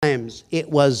times, it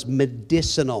was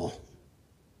medicinal.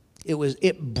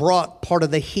 It brought part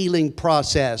of the healing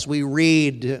process. We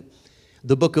read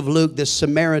the book of Luke, the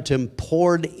Samaritan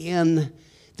poured in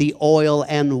the oil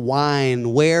and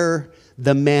wine where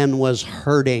the man was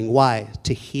hurting. Why?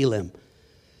 To heal him.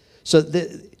 So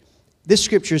this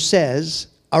scripture says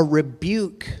a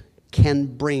rebuke can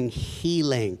bring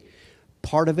healing.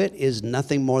 Part of it is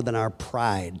nothing more than our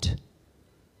pride.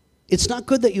 It's not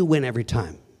good that you win every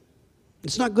time.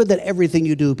 It's not good that everything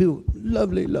you do, people,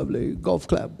 lovely, lovely, golf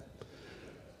club.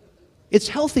 It's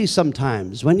healthy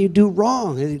sometimes when you do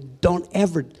wrong. Don't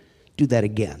ever do that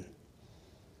again.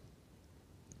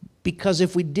 Because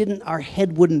if we didn't, our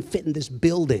head wouldn't fit in this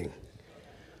building.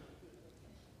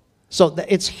 So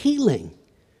it's healing.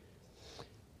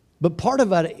 But part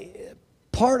of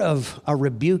a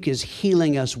rebuke is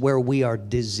healing us where we are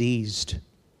diseased.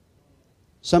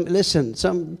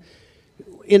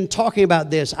 In talking about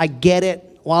this, I get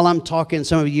it. While I'm talking,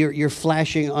 some of you, you're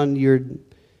flashing on your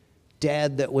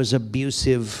dad that was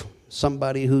abusive,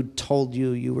 somebody who told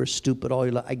you you were stupid all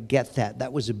your life. I get that.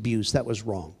 That was abuse. That was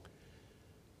wrong.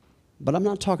 But I'm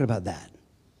not talking about that.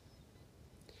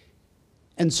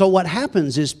 And so what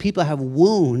happens is people have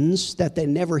wounds that they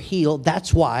never heal.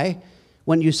 That's why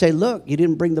when you say, look, you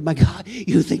didn't bring the my God,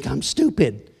 you think I'm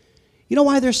stupid. You know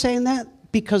why they're saying that?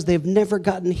 Because they've never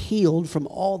gotten healed from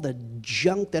all the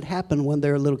junk that happened when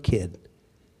they're a little kid.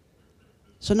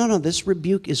 So no, this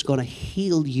rebuke is going to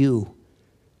heal you.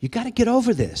 You got to get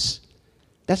over this.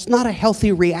 That's not a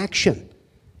healthy reaction.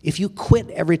 If you quit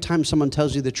every time someone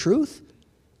tells you the truth,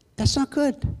 that's not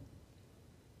good.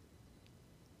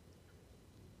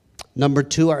 Number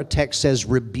 2, our text says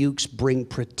rebukes bring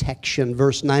protection.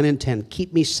 Verse 9 and 10,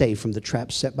 keep me safe from the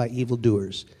traps set by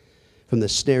evildoers, from the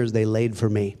snares they laid for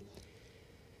me.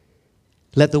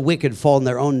 Let the wicked fall in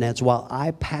their own nets while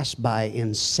I pass by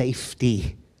in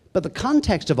safety. But the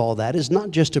context of all that is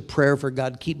not just a prayer for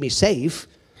God, keep me safe.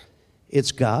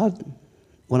 It's God,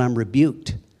 when I'm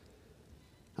rebuked,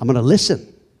 I'm going to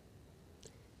listen.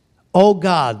 Oh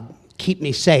God, keep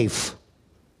me safe.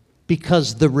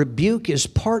 Because the rebuke is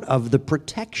part of the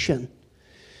protection.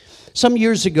 Some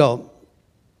years ago,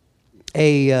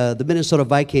 the Minnesota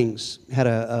Vikings had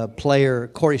a player,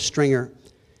 Corey Stringer.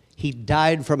 He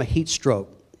died from a heat stroke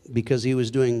because he was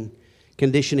doing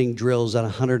conditioning drills at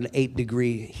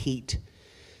 108-degree heat.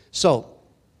 So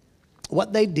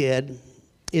what they did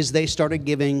is they started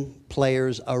giving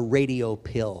players a radio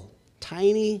pill,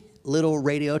 tiny little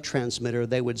radio transmitter.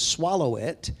 They would swallow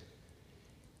it.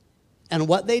 And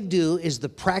what they do is the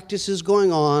practice is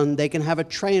going on. They can have a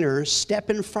trainer step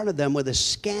in front of them with a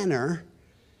scanner,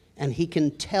 and he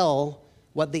can tell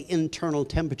what the internal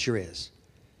temperature is.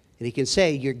 And he can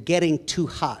say, you're getting too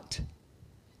hot.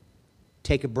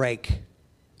 Take a break.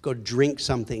 Go drink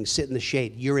something. Sit in the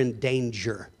shade. You're in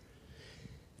danger.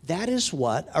 That is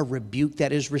what a rebuke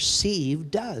that is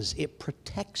received does. It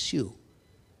protects you.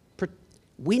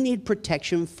 We need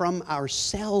protection from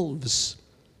ourselves.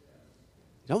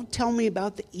 Don't tell me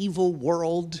about the evil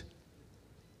world.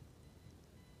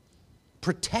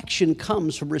 Protection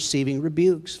comes from receiving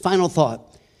rebukes. Final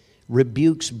thought.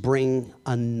 Rebukes bring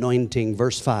anointing.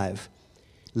 Verse 5.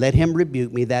 Let him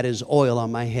rebuke me, that is oil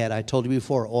on my head. I told you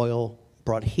before, oil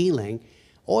brought healing.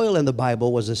 Oil in the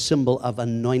Bible was a symbol of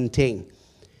anointing.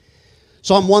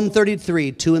 Psalm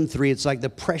 133, 2 and 3, it's like the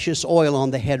precious oil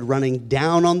on the head running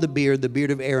down on the beard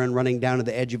of Aaron running down to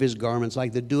the edge of his garments,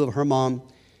 like the dew of Hermon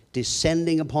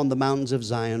descending upon the mountains of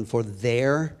Zion, for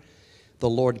there the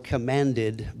Lord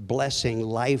commanded blessing,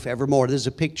 life evermore. This is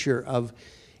a picture of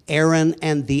Aaron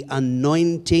and the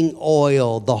anointing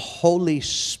oil, the Holy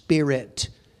Spirit.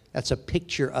 That's a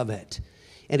picture of it.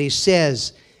 And he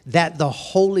says that the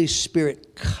Holy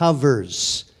Spirit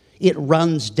covers. It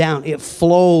runs down. It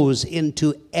flows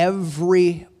into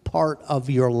every part of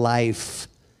your life.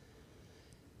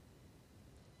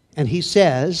 And he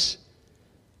says,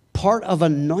 part of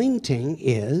anointing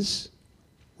is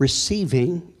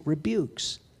receiving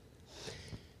rebukes.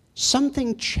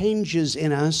 Something changes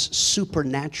in us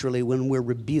supernaturally when we're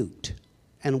rebuked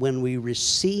and when we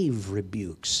receive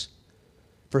rebukes.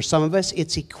 For some of us,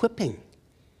 it's equipping.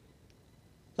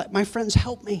 Like, my friends,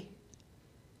 help me.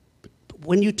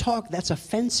 When you talk, that's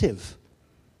offensive.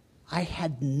 I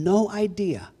had no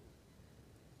idea.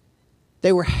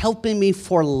 They were helping me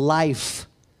for life.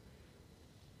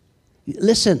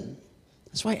 Listen,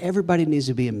 that's why everybody needs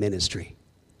to be in ministry.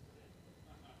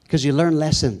 Because you learn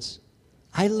lessons.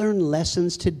 I learned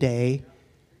lessons today.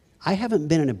 I haven't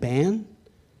been in a band.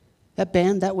 That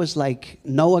band, that was like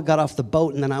Noah got off the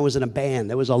boat and then I was in a band.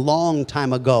 That was a long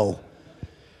time ago.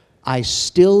 I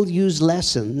still use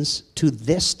lessons to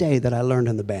this day that I learned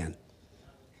in the band.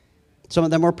 Some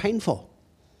of them were painful.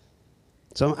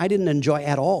 Some I didn't enjoy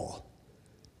at all.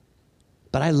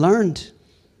 But I learned.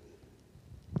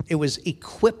 It was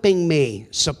equipping me,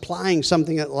 supplying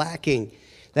something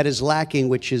that is lacking,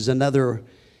 which is another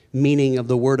meaning of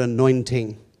the word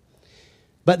anointing.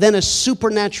 But then a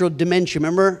supernatural dimension.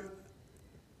 Remember,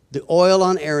 the oil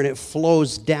on Aaron, it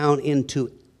flows down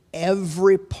into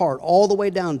every part, all the way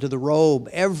down to the robe,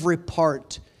 every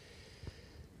part.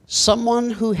 Someone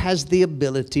who has the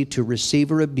ability to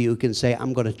receive a rebuke and say,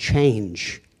 I'm going to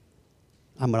change.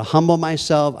 I'm going to humble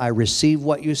myself. I receive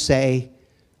what you say.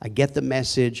 I get the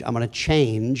message. I'm going to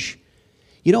change.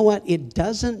 You know what? It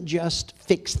doesn't just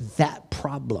fix that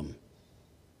problem.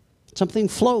 Something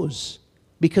flows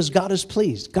because God is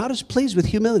pleased. God is pleased with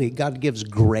humility. God gives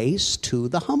grace to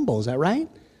the humble. Is that right?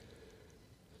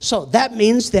 So that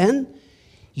means then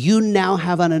you now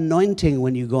have an anointing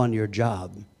when you go on your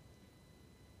job.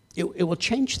 It will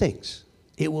change things.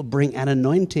 It will bring an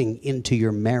anointing into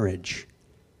your marriage.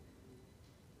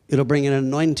 It'll bring an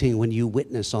anointing when you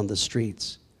witness on the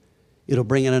streets. It'll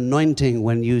bring an anointing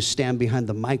when you stand behind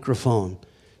the microphone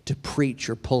to preach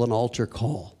or pull an altar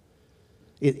call.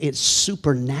 It's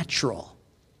supernatural.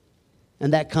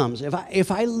 And that comes.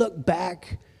 If I look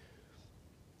back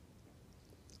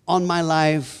on my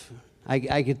life,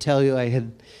 I could tell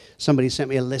you somebody sent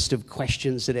me a list of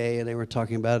questions today, and they were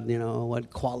talking about,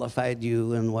 what qualified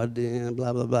you and what,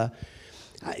 blah, blah, blah.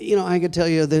 I could tell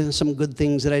you there's some good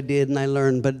things that I did and I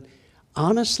learned, but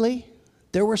honestly,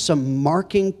 there were some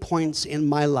marking points in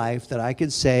my life that I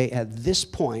could say at this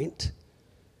point,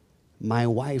 my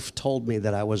wife told me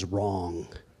that I was wrong.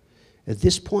 At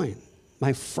this point,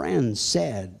 my friend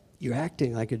said, you're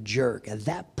acting like a jerk. At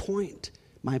that point,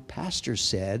 my pastor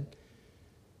said,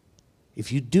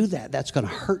 if you do that, that's going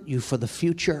to hurt you for the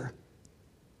future.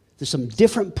 There's some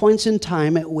different points in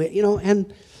time at which,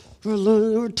 and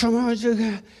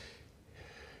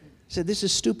said, this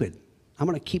is stupid. I'm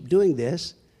going to keep doing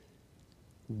this.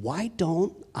 Why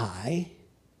don't I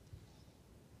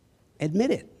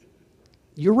admit it?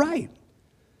 You're right.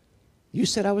 You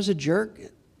said I was a jerk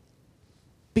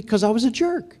because I was a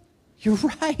jerk. You're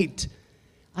right.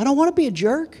 I don't want to be a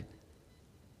jerk.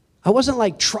 I wasn't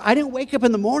like, I didn't wake up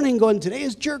in the morning going, today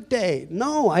is jerk day.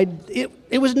 No,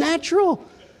 it was natural.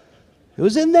 It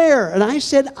was in there. And I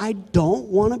said, I don't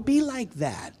want to be like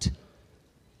that.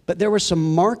 But there were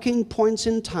some marking points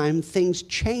in time, things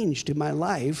changed in my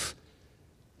life,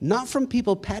 not from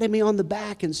people patting me on the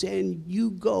back and saying,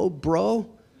 you go, bro,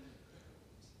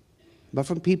 but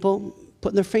from people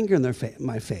putting their finger in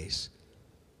my face.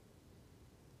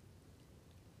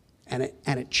 And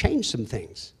it changed some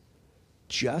things.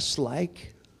 Just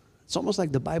like, it's almost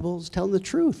like the Bible's telling the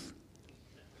truth.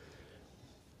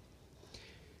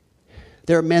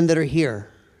 There are men that are here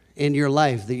in your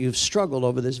life that you've struggled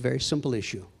over this very simple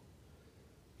issue.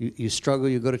 You struggle,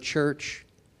 you go to church.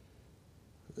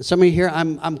 Some of you here,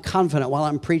 I'm confident while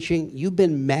I'm preaching, you've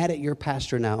been mad at your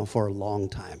pastor now for a long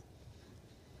time.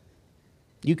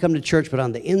 You come to church, but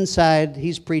on the inside,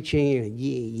 he's preaching,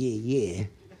 yeah.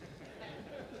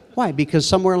 Why? Because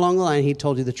somewhere along the line, he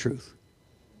told you the truth.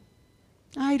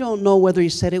 I don't know whether he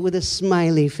said it with a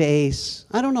smiley face.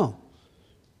 I don't know.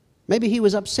 Maybe he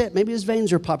was upset. Maybe his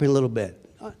veins are popping a little bit.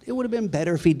 It would have been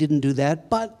better if he didn't do that,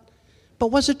 but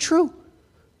was it true?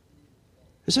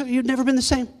 So you've never been the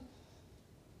same.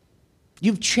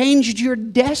 You've changed your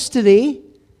destiny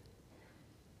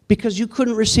because you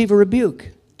couldn't receive a rebuke.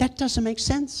 That doesn't make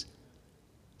sense.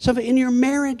 So in your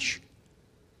marriage,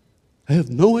 I have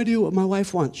no idea what my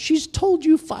wife wants. She's told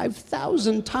you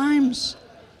 5,000 times.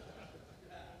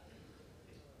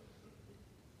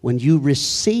 When you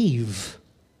receive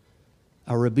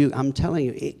a rebuke, I'm telling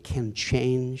you, it can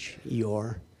change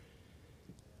your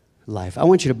life. I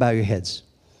want you to bow your heads.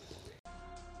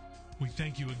 We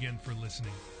thank you again for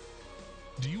listening.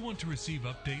 Do you want to receive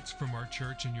updates from our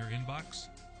church in your inbox?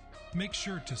 Make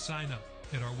sure to sign up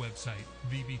at our website,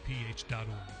 vbph.org.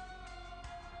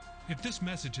 If this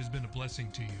message has been a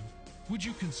blessing to you, would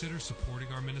you consider supporting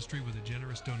our ministry with a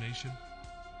generous donation?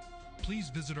 Please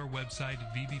visit our website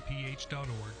at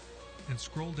vbph.org and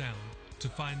scroll down to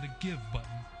find the Give button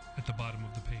at the bottom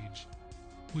of the page.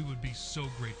 We would be so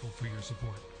grateful for your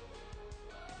support.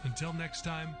 Until next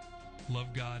time, love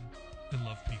God and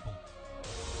love people.